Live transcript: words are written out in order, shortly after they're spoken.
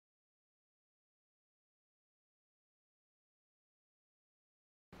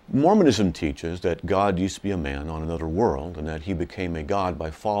Mormonism teaches that God used to be a man on another world and that he became a God by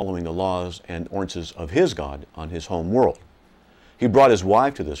following the laws and ordinances of his God on his home world. He brought his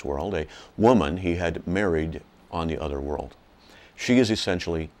wife to this world, a woman he had married on the other world. She is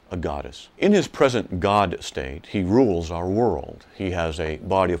essentially a goddess. In his present God state, he rules our world. He has a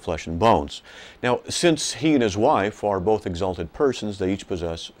body of flesh and bones. Now, since he and his wife are both exalted persons, they each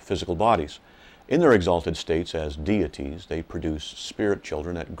possess physical bodies. In their exalted states as deities, they produce spirit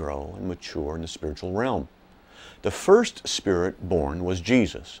children that grow and mature in the spiritual realm. The first spirit born was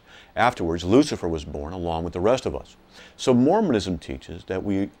Jesus. Afterwards, Lucifer was born along with the rest of us. So Mormonism teaches that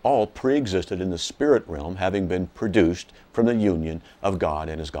we all pre-existed in the spirit realm, having been produced from the union of God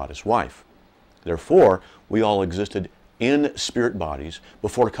and his goddess wife. Therefore, we all existed in spirit bodies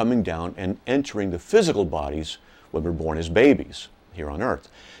before coming down and entering the physical bodies when we were born as babies here on earth.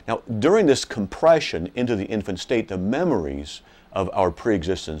 Now, during this compression into the infant state, the memories of our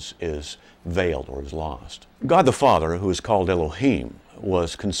pre-existence is veiled or is lost. God the Father, who is called Elohim,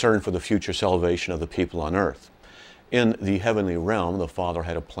 was concerned for the future salvation of the people on earth. In the heavenly realm, the Father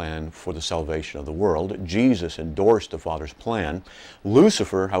had a plan for the salvation of the world. Jesus endorsed the Father's plan.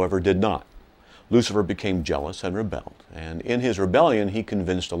 Lucifer, however, did not. Lucifer became jealous and rebelled, and in his rebellion he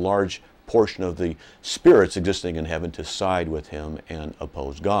convinced a large portion of the spirits existing in heaven to side with him and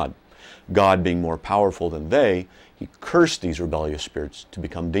oppose God. God, being more powerful than they, he cursed these rebellious spirits to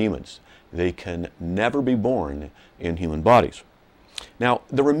become demons. They can never be born in human bodies. Now,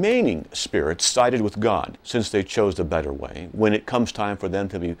 the remaining spirits sided with God since they chose the better way. When it comes time for them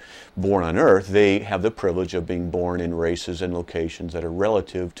to be born on earth, they have the privilege of being born in races and locations that are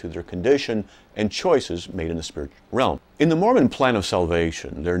relative to their condition and choices made in the spiritual realm. In the Mormon plan of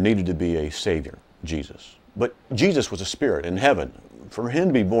salvation, there needed to be a Savior, Jesus. But Jesus was a spirit in heaven. For him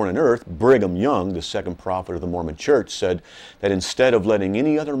to be born on earth, Brigham Young, the second prophet of the Mormon Church, said that instead of letting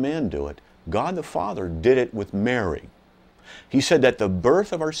any other man do it, God the Father did it with Mary. He said that the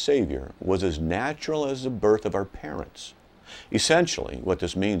birth of our Savior was as natural as the birth of our parents. Essentially, what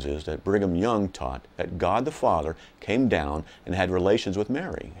this means is that Brigham Young taught that God the Father came down and had relations with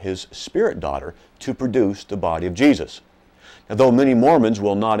Mary, his spirit daughter, to produce the body of Jesus. Now, though many Mormons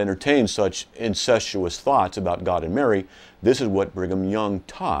will not entertain such incestuous thoughts about God and Mary, this is what Brigham Young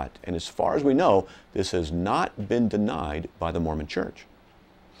taught, and as far as we know, this has not been denied by the Mormon Church.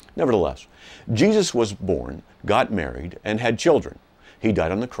 Nevertheless, Jesus was born, got married, and had children. He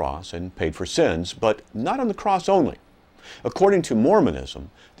died on the cross and paid for sins, but not on the cross only. According to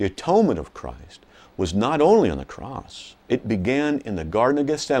Mormonism, the atonement of Christ was not only on the cross, it began in the Garden of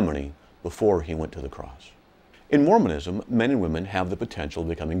Gethsemane before he went to the cross. In Mormonism, men and women have the potential of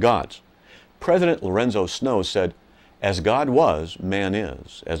becoming gods. President Lorenzo Snow said, "As God was, man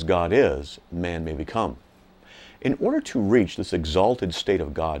is. As God is, man may become." In order to reach this exalted state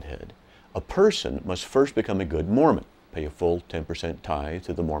of Godhead, a person must first become a good Mormon, pay a full 10% tithe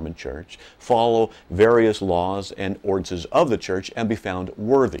to the Mormon Church, follow various laws and ordinances of the church, and be found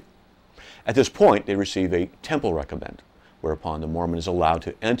worthy. At this point, they receive a temple recommend, whereupon the Mormon is allowed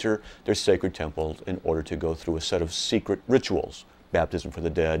to enter their sacred temple in order to go through a set of secret rituals, baptism for the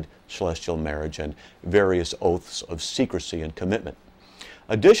dead, celestial marriage, and various oaths of secrecy and commitment.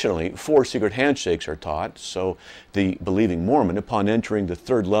 Additionally, 4 secret handshakes are taught, so the believing Mormon, upon entering the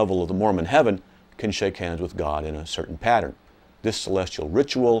 3rd level of the Mormon heaven, can shake hands with God in a certain pattern. This celestial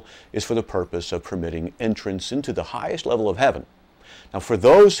ritual is for the purpose of permitting entrance into the highest level of heaven. Now, for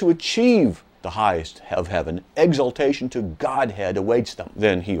those who achieve the highest of heaven, exaltation to Godhead awaits them.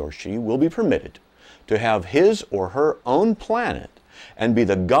 Then he or she will be permitted to have his or her own planet and be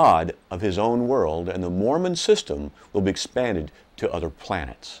the god of his own world, and the Mormon system will be expanded to other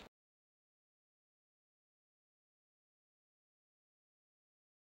planets.